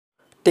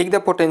Take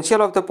the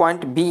potential of the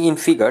point B in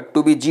figure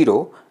to be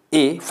 0.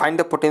 A. Find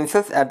the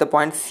potentials at the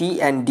point C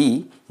and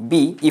D.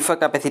 B. If a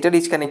capacitor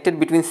is connected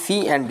between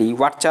C and D,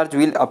 what charge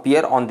will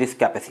appear on this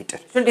capacitor?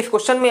 तो इस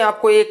question में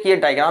आपको एक ये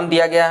diagram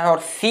दिया गया है और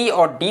C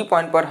और D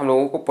पॉइंट पर हम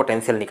लोगों को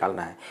पोटेंशियल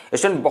निकालना है।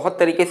 स्टूडेंट बहुत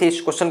तरीके से इस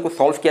क्वेश्चन को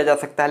सॉल्व किया जा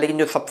सकता है, लेकिन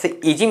जो सबसे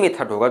इजी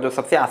मेथड होगा, जो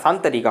सबसे आसान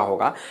तरीका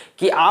होगा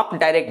कि आप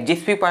डायरेक्ट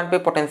जिस भी पॉइंट पे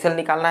पोटेंशियल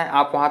निकालना है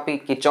आप वहाँ पे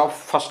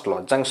Kirchhoff first law,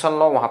 junction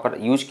law वहाँ पर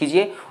यूज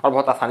कीजिए और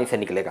बहुत आसानी से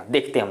निकलेगा।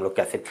 देखते हैं हम लोग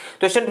कैसे।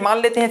 तो स्टूडेंट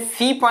मान लेते हैं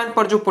C पॉइंट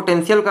पर जो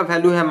पोटेंशियल का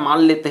वैल्यू है मान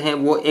लेते हैं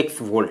वो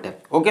x वोल्ट है।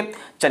 ओके,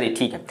 चलिए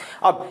ठीक है।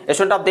 अब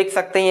स्टूडेंट आप देख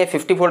सकते हैं ये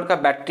 50 वोल्ट का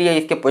बैटरी है,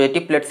 इसके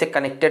पॉजिटिव प्लेट से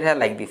कनेक्टेड है,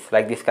 लाइक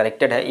दिस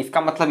कनेक्टेड है।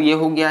 इसका मतलब ये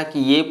हो गया कि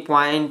ये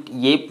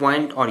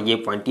पॉइंट और ये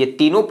पॉइंट, ये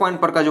तीनों पॉइंट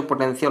पर का जो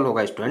पोटेंशियल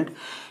होगा स्टूडेंट,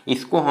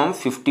 इसको हम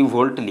 50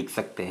 वोल्ट लिख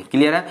सकते हैं।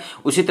 क्लियर है।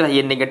 उसी तरह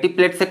ये नेगेटिव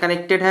प्लेट से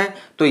कनेक्टेड है,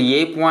 तो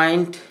ये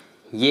पॉइंट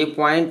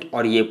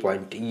और ये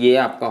पॉइंट, ये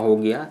आपका हो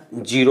गया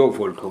 0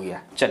 वोल्ट हो गया।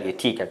 चलिए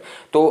ठीक है।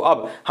 तो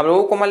अब हम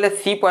लोगों को मान लिया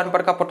C पॉइंट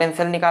पर का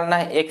पोटेंशियल निकालना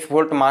है, x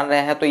वोल्ट मान रहे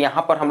हैं, तो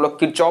यहाँ पर हम लोग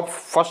किरचॉफ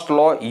फर्स्ट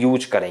लॉ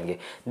यूज करेंगे।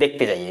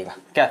 देखते जाइएगा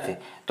कैसे।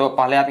 तो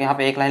पहले आप यहाँ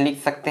पे एक लाइन लिख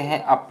सकते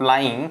हैं,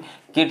 applying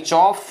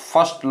Kirchhoff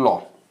first law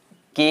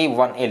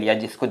K1 area,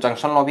 जिसको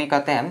जंक्शन लॉ भी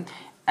कहते हैं,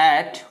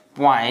 एट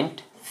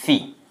पॉइंट C।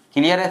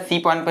 क्लियर है।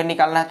 C पॉइंट पर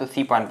निकालना है तो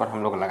C पॉइंट पर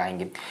हम लोग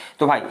लगाएंगे।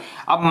 तो भाई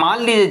अब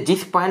मान लीजिए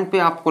जिस पॉइंट पे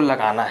आपको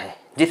लगाना है,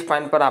 जिस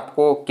पॉइंट पर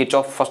आपको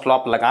किरचॉफ फर्स्ट लॉ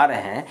आप लगा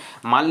रहे हैं,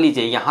 मान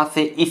लीजिए यहाँ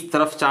से इस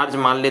तरफ चार्ज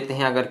मान लेते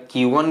हैं अगर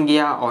Q1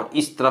 गया और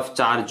इस तरफ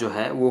चार्ज जो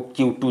है वो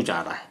Q2 जा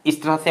रहा है,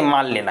 इस तरह से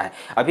मान लेना है।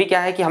 अभी क्या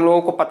है कि हम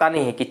लोगों को पता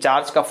नहीं है कि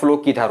चार्ज का फ्लो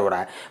किधर हो रहा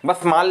है,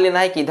 बस मान लेना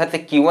है कि इधर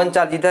से Q1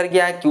 चार्ज इधर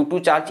गया है, Q2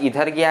 चार्ज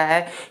इधर गया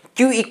है।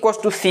 Q इक्वस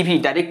टू सी भी,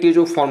 डायरेक्ट ये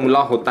जो फॉर्मूला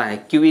होता है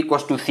Q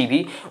इक्वस टू सी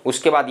भी,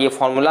 उसके बाद ये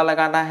फॉर्मूला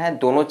लगाना है,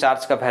 दोनों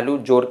चार्ज का वैल्यू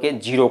जोड़ के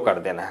 0 कर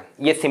देना है।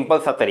 ये सिंपल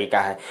सा तरीका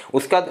है।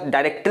 उसका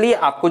डायरेक्टली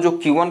आपको जो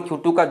Q1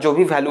 Q2 का जो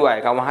भी वैल्यू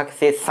आएगा वहां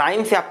से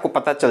साइन से आपको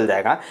पता चल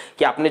जाएगा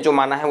कि आपने जो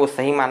माना है वो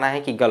सही माना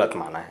है कि गलत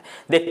माना है।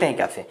 देखते हैं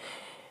कैसे।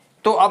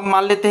 तो अब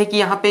मान लेते हैं कि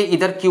यहाँ पे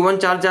इधर Q1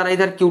 चार्ज जा रहा है,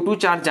 इधर Q2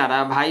 चार्ज जा रहा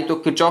है भाई, तो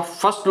किरचॉफ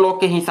फर्स्ट लॉ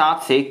के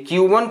हिसाब से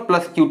Q1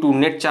 plus Q2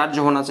 net charge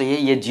जो होना चाहिए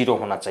ये 0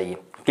 होना चाहिए।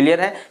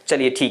 क्लियर है।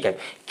 चलिए ठीक है।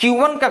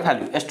 Q1 का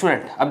वैल्यू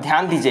स्टूडेंट अब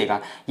ध्यान दीजिएगा,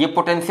 ये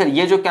पोटेंशियल,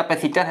 ये जो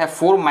कैपेसिटर है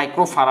 4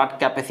 माइक्रोफाराड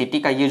कैपेसिटी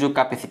का, ये जो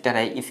कैपेसिटर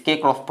है इसके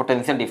क्रॉस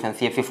पोटेंशियल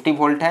डिफरेंस ये 50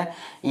 वोल्ट है,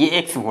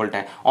 ये x वोल्ट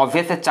है।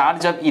 ऑब्वियस है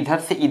चार्ज जब इधर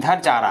से इधर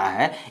जा रहा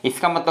है,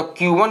 इसका मतलब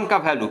Q1 का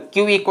value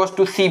Q equal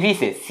to CV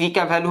से, C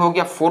का वैल्यू हो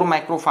गया 4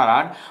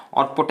 माइक्रोफाराड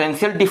और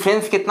पोटेंशियल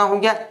डिफरेंस कितना हो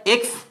गया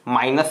x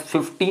minus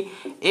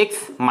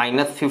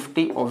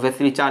 50।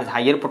 Obviously charge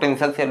higher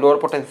potential से लोअर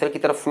पोटेंशियल की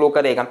तरफ फ्लो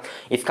करेगा।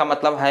 इसका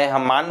मतलब है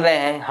हम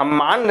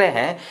मान रहे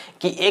हैं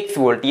कि x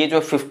वोल्ट ये जो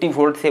 50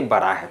 वोल्ट से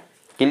बड़ा है।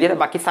 क्लियर है।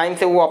 बाकी साइन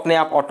से वो अपने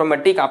आप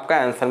ऑटोमेटिक आपका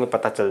आंसर में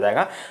पता चल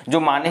जाएगा, जो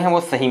माने हैं वो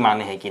सही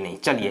माने हैं कि नहीं।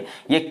 चलिए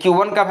ये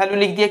Q1 का वैल्यू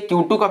लिख दिया,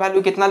 Q2 का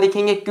वैल्यू कितना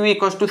लिखेंगे, Q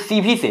इक्वल टू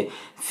CV से,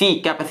 C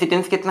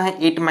कैपेसिटेंस कितना है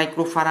 8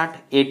 माइक्रोफाराड।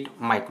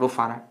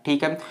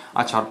 ठीक है।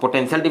 अच्छा, और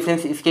पोटेंशियल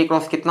डिफरेंस इसके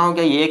क्रॉस कितना हो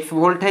गया, ये x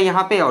वोल्ट है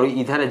यहाँ पे और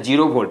इधर है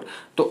 0 वोल्ट,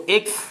 तो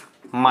x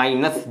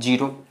माइनस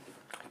 0।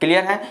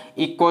 क्लियर है।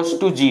 Equals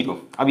to 0।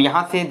 अब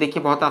यहाँ से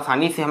देखिए बहुत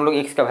आसानी से हम लोग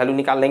x का वैल्यू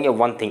निकाल लेंगे।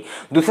 वन थिंग,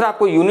 दूसरा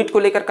आपको यूनिट को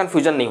लेकर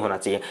कंफ्यूजन नहीं होना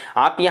चाहिए।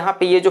 आप यहाँ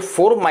पे ये जो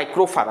 4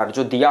 माइक्रोफाराड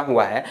जो दिया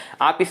हुआ है,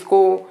 आप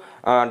इसको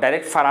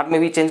डायरेक्ट फराड में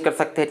भी चेंज कर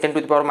सकते हैं 10 टू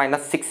द पावर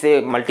माइनस 6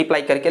 से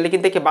मल्टीप्लाई करके,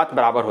 लेकिन देखिए बात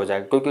बराबर हो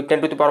जाएगा क्योंकि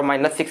 10 टू द पावर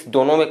माइनस 6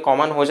 दोनों में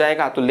कॉमन हो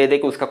जाएगा, तो ले दे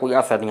के उसका कोई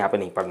असर यहाँ पे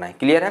नहीं पड़ना है।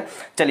 क्लियर है।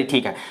 चलिए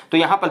ठीक है। तो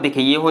यहाँ पर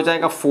देखिए ये हो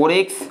जाएगा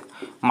 4x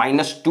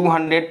minus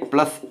 200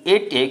 plus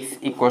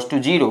 8x equals to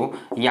 0।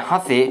 यहाँ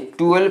से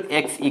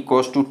 12x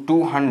इक्वल्स टू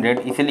 200,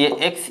 इसलिए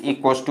x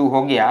इक्वल्स टू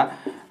हो गया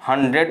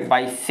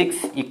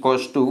 100/6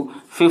 इक्वल्स टू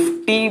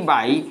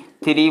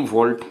 50/3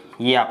 वोल्ट।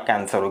 ये आपका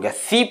आंसर हो गया।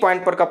 C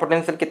पॉइंट पर का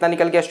पोटेंशियल कितना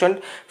निकल गया स्टूडेंट,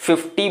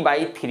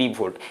 50/3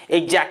 वोल्ट।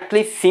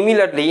 एग्जैक्टली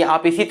सिमिलरली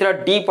आप इसी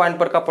तरह D पॉइंट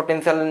पर का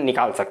पोटेंशियल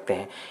निकाल सकते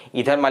हैं।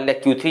 इधर मान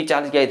लिया Q3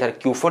 चार्ज गया, इधर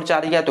Q4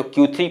 चार्ज गया, तो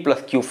Q3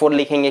 प्लस Q4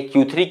 लिखेंगे।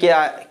 Q3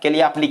 के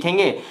लिए आप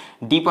लिखेंगे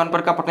D पॉइंट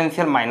पर का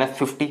पोटेंशियल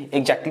 -50,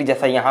 एग्जैक्टली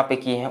जैसा यहाँ पे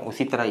किए हैं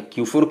उसी तरह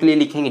Q4 के लिए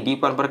लिखेंगे D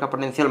पॉइंट पर का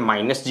पोटेंशियल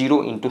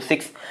 -0 ×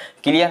 6।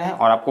 क्लियर है।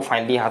 और आपको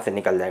फाइनली यहाँ से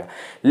निकल जाएगा,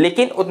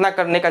 लेकिन उतना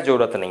करने का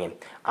जरूरत नहीं है।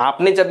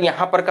 आपने जब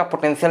यहाँ पर का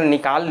पोटेंशियल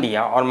निकाल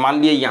लिया और मान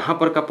लिया यहाँ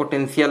पर का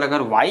पोटेंशियल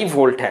अगर y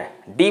वोल्ट है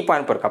D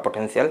पॉइंट पर का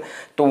पोटेंशियल,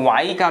 तो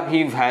y का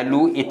भी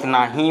वैल्यू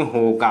इतना ही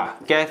होगा।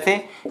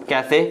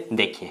 कैसे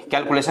देखिए,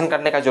 कैलकुलेशन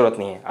करने का जरूरत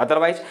नहीं है।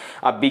 अदरवाइज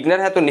आप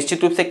बिगनर है तो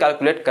निश्चित रूप से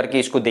कैलकुलेट करके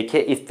इसको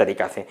देखिए। इस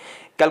तरीका से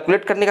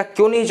कैलकुलेट करने का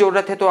क्यों नहीं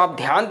जरूरत है, तो आप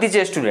ध्यान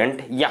दीजिए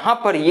स्टूडेंट, यहाँ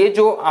पर ये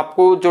जो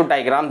आपको जो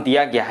डायग्राम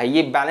दिया गया है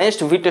ये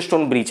बैलेंस्ड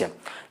व्हीटस्टोन ब्रिज है।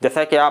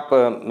 जैसा कि आप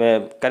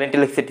करंट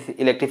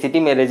इलेक्ट्रिसिटी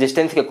में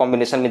रेजिस्टेंस के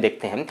कॉम्बिनेशन में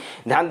देखते हैं।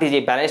 ध्यान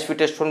दीजिए बैलेंस्ड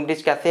व्हीटस्टोन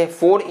ब्रिज कैसे है,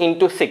 4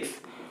 × 6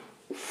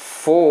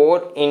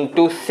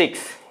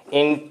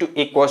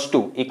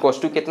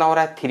 इक्वल्स टू कितना हो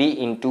रहा है, 3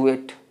 ×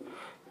 8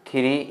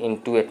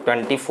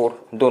 24।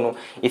 दोनों।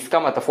 इसका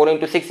मतलब 4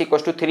 × 6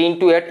 = 3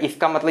 × 8,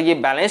 इसका मतलब ये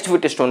बैलेंस्ड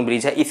व्हीटस्टोन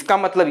ब्रिज है। इसका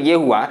मतलब ये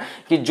हुआ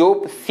कि जो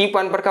C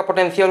पॉइंट पर का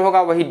पोटेंशियल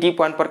होगा वही D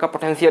पॉइंट पर का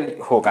पोटेंशियल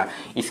होगा।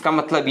 इसका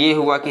मतलब ये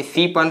हुआ कि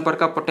C पॉइंट पर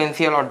का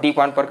पोटेंशियल और D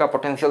पॉइंट पर का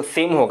पोटेंशियल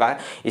सेम होगा,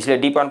 इसलिए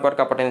D पॉइंट पर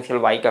का पोटेंशियल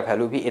Y का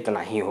वैल्यू भी इतना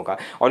ही होगा।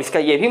 और इसका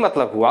ये भी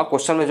मतलब हुआ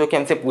क्वेश्चन में जो कि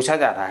हमसे पूछा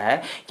जा रहा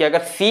है कि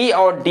अगर C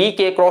और D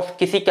के क्रॉस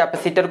किसी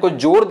कैपेसिटर को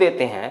जोड़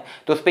देते हैं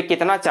तो उस पर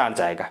कितना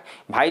चार्ज आएगा।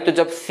 भाई तो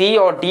जब C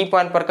और D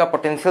पॉइंट पर का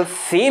पोटेंशियल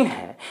सेम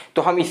है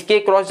तो हम इसके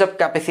क्रॉस जब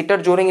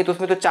कैपेसिटर जोड़ेंगे तो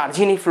उसमें तो चार्ज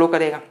ही नहीं फ्लो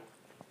करेगा,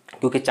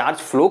 क्योंकि चार्ज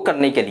फ्लो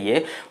करने के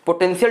लिए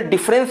पोटेंशियल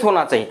डिफरेंस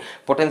होना चाहिए।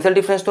 पोटेंशियल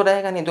डिफरेंस तो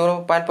रहेगा नहीं, दोनों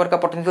पॉइंट पर का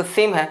पोटेंशियल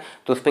सेम है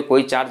तो उस पर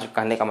कोई चार्ज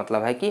कहने का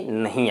मतलब है कि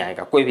नहीं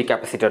आएगा, कोई भी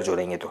कैपेसिटर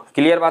जोड़ेंगे तो।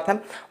 क्लियर बात है,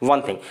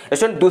 वन थिंग।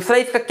 स्टूडेंट दूसरा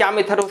इसका क्या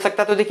मेथड हो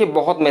सकता है, तो देखिए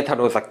बहुत मेथड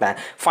हो सकता है।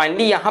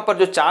 फाइनली यहाँ पर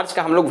जो चार्ज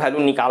का हम लोग वैल्यू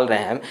निकाल रहे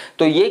हैं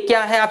तो ये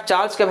क्या है, आप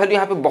चार्ज का वैल्यू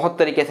यहाँ पे बहुत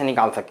तरीके से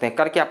निकाल सकते हैं,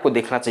 करके आपको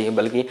देखना चाहिए।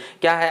 बल्कि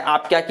क्या है,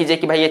 आप क्या कीजिए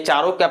कि भाई ये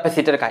चारों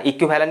कैपेसिटर का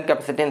इक्विवेलेंट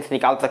कैपेसिटेंस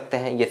निकाल सकते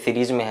हैं। ये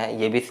सीरीज में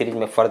है, ये भी सीरीज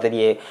में, फर्दर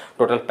ये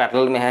टोटल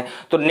पैरेलल में है।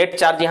 तो नेट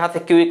चार्ज यहां से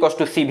Q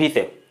 = CV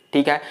से,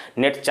 ठीक है,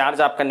 नेट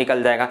चार्ज आपका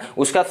निकल जाएगा।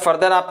 उसका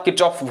फर्दर आप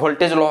Kirchhoff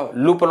voltage law,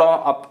 loop law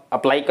आप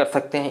अप्लाई कर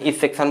सकते हैं। इस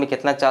सेक्शन में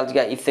कितना चार्ज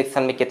गया, इस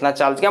सेक्शन में कितना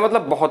चार्ज गया,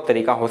 मतलब बहुत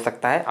तरीका हो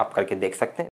सकता है, आप करके देख सकते हैं।